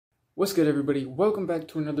What's good, everybody? Welcome back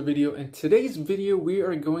to another video. In today's video, we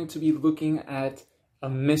are going to be looking at a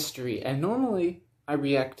mystery. And normally, I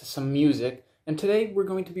react to some music. And today, we're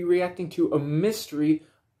going to be reacting to a mystery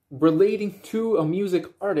relating to a music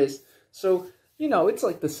artist. So, you know, it's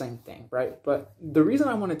like the same thing, right? But the reason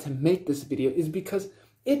I wanted to make this video is because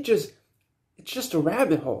it's just a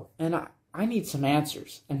rabbit hole. And I need some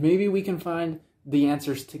answers. And maybe we can find the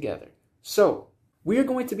answers together. So, we are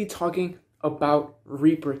going to be talking about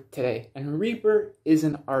Reaper today, and Reaper is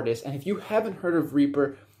an artist, and if you haven't heard of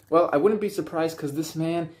Reaper, well, I wouldn't be surprised because this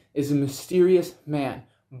man is a mysterious man.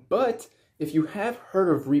 But if you have heard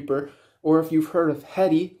of Reaper, or if you've heard of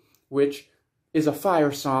HEADY, which is a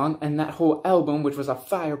fire song, and that whole album, which was a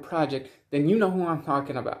fire project, then you know who I'm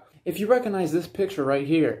talking about. If you recognize this picture right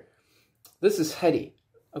here, this is HEADY,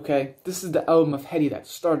 okay? This is the album of HEADY that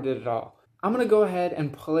started it all. I'm going to go ahead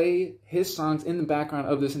and play his songs in the background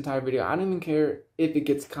of this entire video. I don't even care if it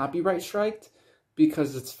gets copyright striked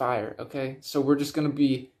because it's fire, okay? So we're going to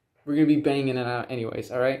be banging it out anyways,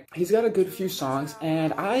 all right? He's got a good few songs,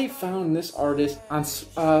 and I found this artist on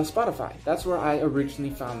Spotify. That's where I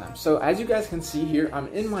originally found them. So as you guys can see here, I'm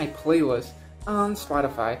in my playlist on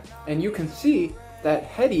Spotify, and you can see that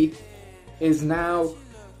HEADY is now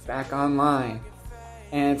back online.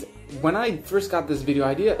 And when I first got this video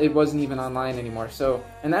idea, it wasn't even online anymore. So,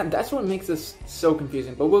 and that's what makes this so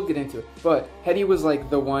confusing, but we'll get into it. But HEADY was like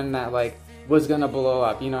the one that like was gonna blow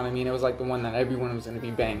up, you know what I mean? It was like the one that everyone was gonna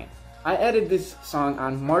be banging. I added this song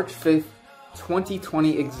on March 5th,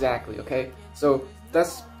 2020 exactly, okay? So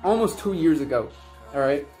that's almost 2 years ago, all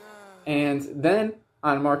right? And then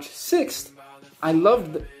on March 6th, I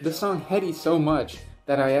loved the song HEADY so much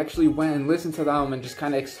that I actually went and listened to the album and just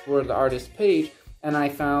kind of explored the artist's page. And I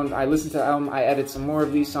listened to the album, I added some more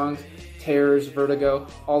of these songs, Terrors, Vertigo,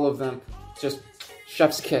 all of them, just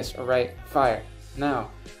chef's kiss, alright, fire.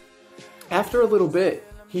 Now, after a little bit,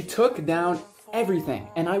 he took down everything,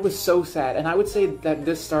 and I was so sad, and I would say that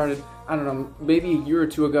this started, I don't know, maybe a year or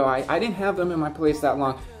two ago. I didn't have them in my playlist that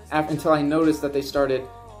long until I noticed that they started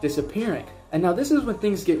disappearing. And now this is when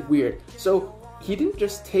things get weird. So, he didn't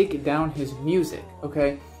just take down his music,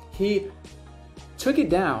 okay? He took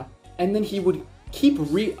it down, and then he would keep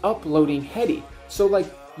re-uploading HEADY. So like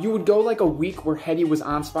you would go like a week where HEADY was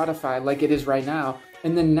on Spotify like it is right now,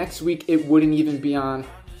 and then next week it wouldn't be on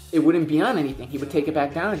anything. He would take it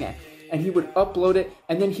back down again, and he would upload it,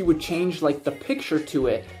 and then he would change like the picture to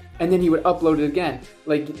it, and then he would upload it again,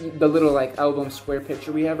 like the little like album square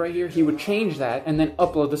picture we have right here. He would change that and then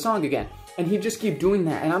upload the song again, and he'd just keep doing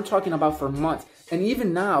that, and I'm talking about for months. And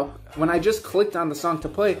even now, when I just clicked on the song to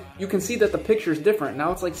play, you can see that the picture is different.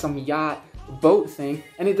 Now it's like some yacht boat thing,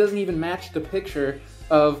 and it doesn't even match the picture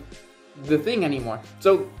of the thing anymore.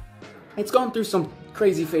 So it's gone through some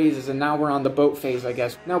crazy phases, and now we're on the boat phase, I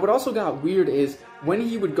guess. Now what also got weird is when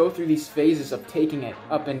he would go through these phases of taking it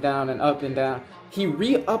up and down, he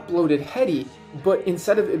re-uploaded HEADY, but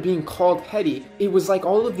instead of it being called HEADY, it was like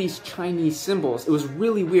all of these Chinese symbols. It was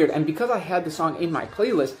really weird, and because I had the song in my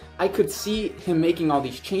playlist, I could see him making all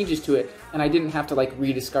these changes to it, and I didn't have to like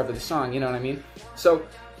rediscover the song, you know what I mean? So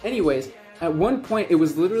anyways, at one point, it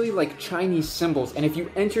was literally like Chinese symbols, and if you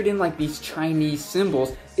entered in like these Chinese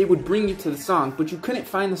symbols, it would bring you to the song, but you couldn't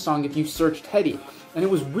find the song if you searched HEADY, and it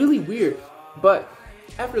was really weird. But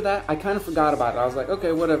after that, I kind of forgot about it. I was like,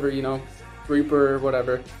 okay, whatever, you know, Reaper,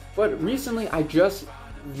 whatever. But recently, I just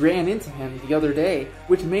ran into him the other day,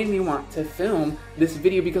 which made me want to film this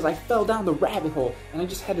video because I fell down the rabbit hole, and I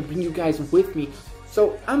just had to bring you guys with me.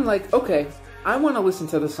 So I'm like, okay, I want to listen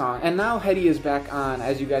to the song, and now HEADY is back on,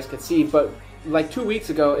 as you guys could see, but like 2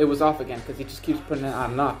 weeks ago, it was off again, because he just keeps putting it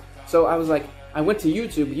on and off. So I was like, I went to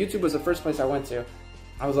YouTube. YouTube was the first place I went to.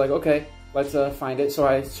 I was like, okay, let's find it. So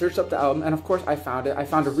I searched up the album, and of course I found it. I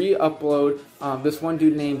found a re-upload. This one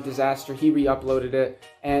dude named Disaster, he re-uploaded it,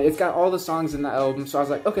 and it's got all the songs in the album. So I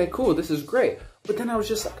was like, okay, cool, this is great. But then I was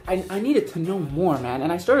just like, I needed to know more, man.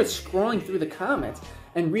 And I started scrolling through the comments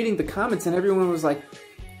and reading the comments, and everyone was like,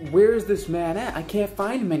 where is this man at? I can't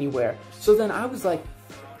find him anywhere. So then I was like,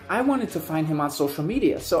 I wanted to find him on social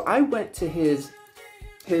media. So I went to his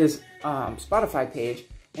Spotify page,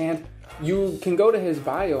 and you can go to his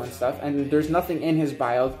bio and stuff, and there's nothing in his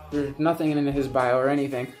bio. There's nothing in his bio or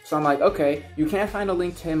anything. So I'm like, okay, you can't find a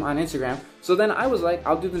link to him on Instagram. So then I was like,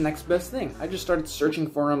 I'll do the next best thing. I just started searching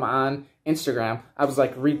for him on Instagram. I was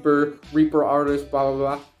like, Reaper artist, blah, blah,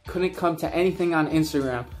 blah. Couldn't come to anything on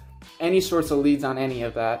Instagram, any sorts of leads on any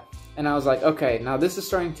of that. And I was like, okay, now this is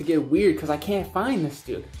starting to get weird because I can't find this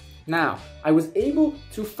dude. Now, I was able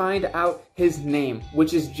to find out his name,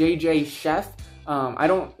 which is JJ Chef. I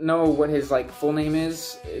don't know what his like full name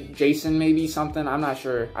is. Jason maybe something. I'm not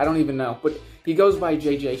sure. I don't even know. But he goes by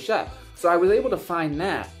JJ Chef. So I was able to find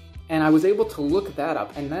that, and I was able to look that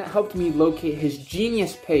up, and that helped me locate his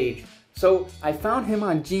Genius page. So I found him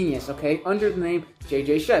on Genius, okay, under the name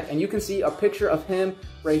JJ Chef, and you can see a picture of him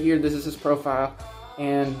right here. This is his profile,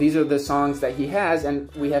 and these are the songs that he has,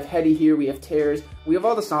 and we have HEADY here, we have Tears, we have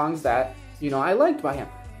all the songs that, you know, I liked by him.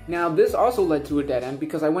 Now, this also led to a dead end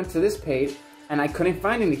because I went to this page and I couldn't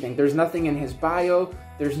find anything. There's nothing in his bio,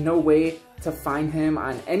 there's no way to find him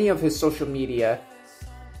on any of his social media.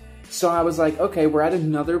 So I was like, okay, we're at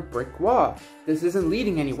another brick wall. This isn't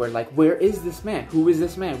leading anywhere. Like, where is this man? Who is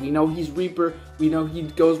this man? We know he's Reaper. We know he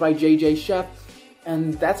goes by JJ Chef.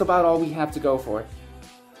 And that's about all we have to go for.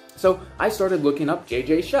 So I started looking up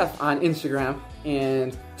JJ Chef on Instagram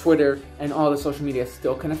and Twitter and all the social media.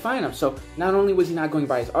 Still couldn't find him. So not only was he not going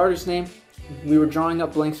by his artist name, we were drawing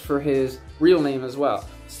up blanks for his real name as well.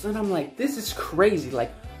 So then I'm like, this is crazy.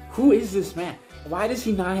 Like, who is this man? Why does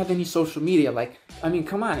he not have any social media? Like, I mean,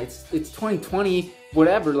 come on, it's 2020,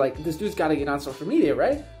 whatever. Like, this dude's got to get on social media,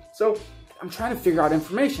 right? So I'm trying to figure out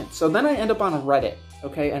information. So then I end up on Reddit,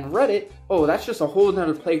 okay? And Reddit, oh, that's just a whole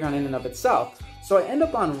nother playground in and of itself. So I end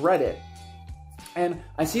up on Reddit, and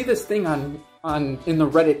I see this thing in the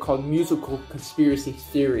Reddit called Musical Conspiracy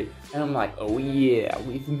Theory, and I'm like, oh yeah,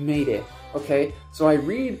 we've made it, okay? So I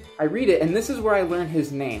read it, and this is where I learned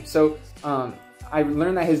his name. So I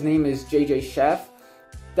learned that his name is JJ Chef,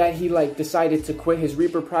 that he like decided to quit his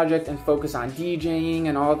Reaper project and focus on DJing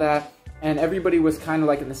and all that, and everybody was kind of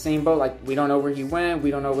like in the same boat, like, we don't know where he went,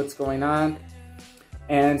 we don't know what's going on,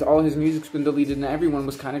 and all his music's been deleted, and everyone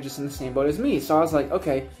was kind of just in the same boat as me. So I was like,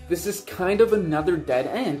 okay, this is kind of another dead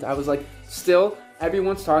end. I was like, still,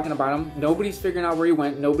 everyone's talking about him, nobody's figuring out where he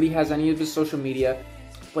went, nobody has any of his social media.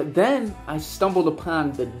 But then I stumbled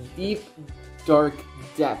upon the deep, dark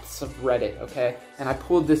depths of Reddit, okay? And I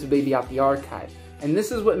pulled this baby out the archive. And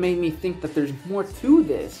this is what made me think that there's more to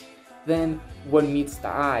this than what meets the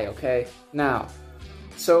eye, okay? Now,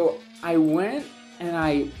 so I went and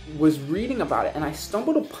I was reading about it, and I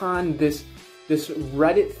stumbled upon this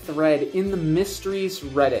Reddit thread in the Mysteries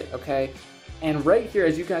Reddit, okay? And right here,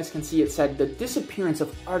 as you guys can see, it said, the disappearance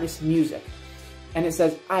of artist music. And it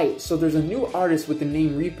says, aight, so there's a new artist with the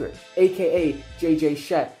name Reaper, aka JJ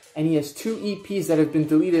Chef, and he has 2 EPs that have been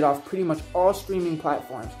deleted off pretty much all streaming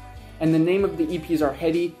platforms. And the name of the EPs are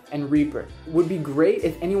HEADY and Reaper. Would be great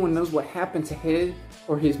if anyone knows what happened to his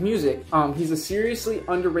or his music. He's a seriously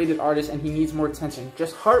underrated artist and he needs more attention.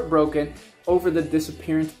 Just heartbroken over the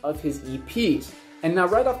disappearance of his EPs. And now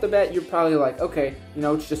right off the bat, you're probably like, okay, you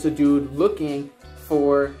know, it's just a dude looking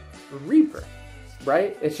for Reaper,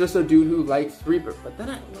 right? It's just a dude who likes Reaper. But then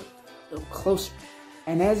I looked a little closer.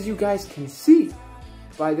 And as you guys can see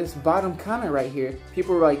by this bottom comment right here,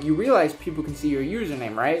 people were like, you realize people can see your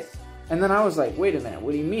username, right? And then I was like, wait a minute,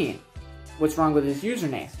 what do you mean? What's wrong with his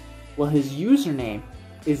username? Well, his username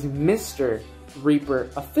is Mr. Reaper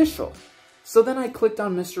Official. So then I clicked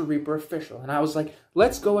on Mr. Reaper Official, and I was like,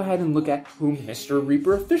 let's go ahead and look at who Mr.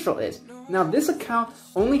 Reaper Official is. Now, this account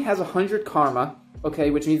only has 100 karma, okay,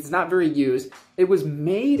 which means it's not very used. It was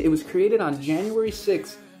created on January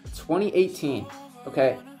 6, 2018,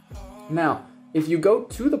 okay? Now, if you go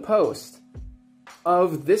to the post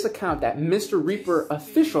of this account that Mr. Reaper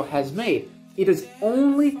Official has made, it is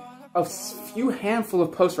only a few handful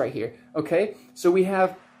of posts right here, okay? So we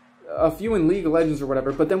have a few in League of Legends or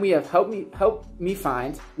whatever, but then we have Help Me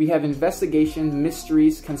Find, we have Investigation,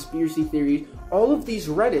 Mysteries, Conspiracy Theories. All of these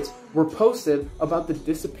Reddits were posted about the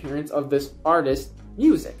disappearance of this artist's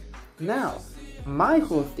music. Now, my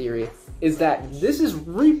whole theory is that this is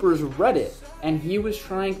Reaper's Reddit, and he was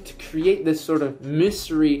trying to create this sort of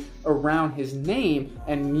mystery around his name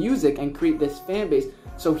and music and create this fan base.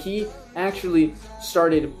 So he actually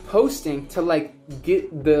started posting to like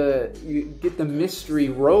get the mystery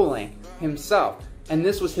rolling himself. And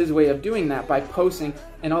this was his way of doing that, by posting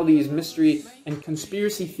in all these mystery and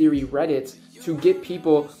conspiracy theory Reddits to get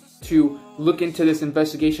people to look into this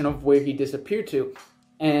investigation of where he disappeared to.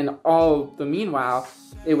 And all the meanwhile,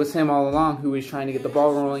 it was him all along who was trying to get the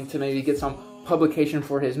ball rolling to maybe get some publication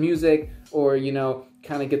for his music, or, you know,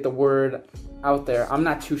 kind of get the word out there. I'm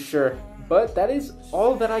not too sure, but that is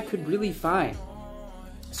all that I could really find.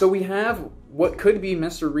 So we have what could be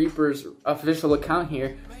Mr. Reaper's official account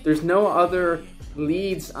here. There's no other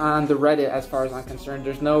leads on the Reddit as far as I'm concerned.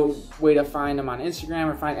 There's no way to find him on Instagram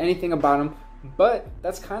or find anything about him, but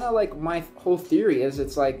that's kind of like my whole theory is,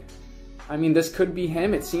 it's like, I mean, this could be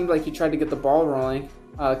him. It seemed like he tried to get the ball rolling,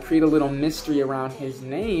 create a little mystery around his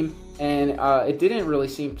name, and it didn't really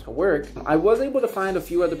seem to work. I was able to find a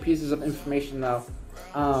few other pieces of information though.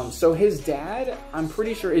 So his dad, I'm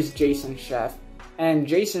pretty sure, is Jason Chef, and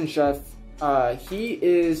Jason Chef, he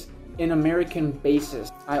is an American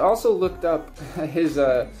bassist. I also looked up his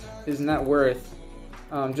net worth,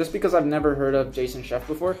 just because I've never heard of Jason Chef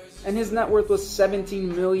before, and his net worth was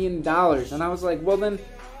 $17 million, and I was like, well then,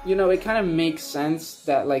 you know, it kind of makes sense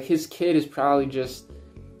that like his kid is probably just,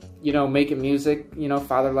 you know, making music, you know,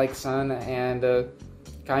 father like son, and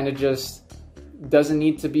kind of just doesn't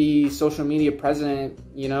need to be social media president,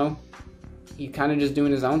 you know, he kind of just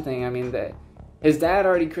doing his own thing. I mean, his dad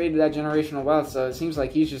already created that generational wealth, so it seems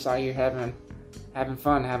like he's just out here having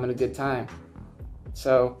fun, having a good time.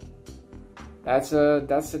 So that's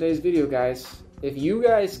today's video, guys. If you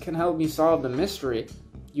guys can help me solve the mystery,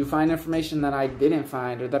 you find information that I didn't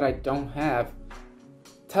find or that I don't have,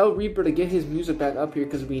 tell Reaper to get his music back up here,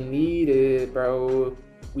 because we need it, bro.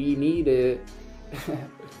 We need it.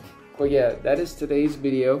 But yeah, that is today's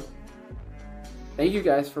video. Thank you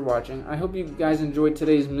guys for watching. I hope you guys enjoyed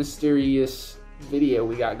today's mysterious video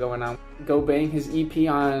we got going on. Go bang his EP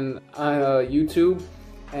on YouTube,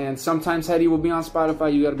 and sometimes HEADY will be on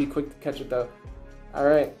Spotify. You gotta be quick to catch it though.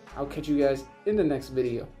 Alright, I'll catch you guys in the next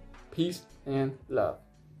video. Peace and love.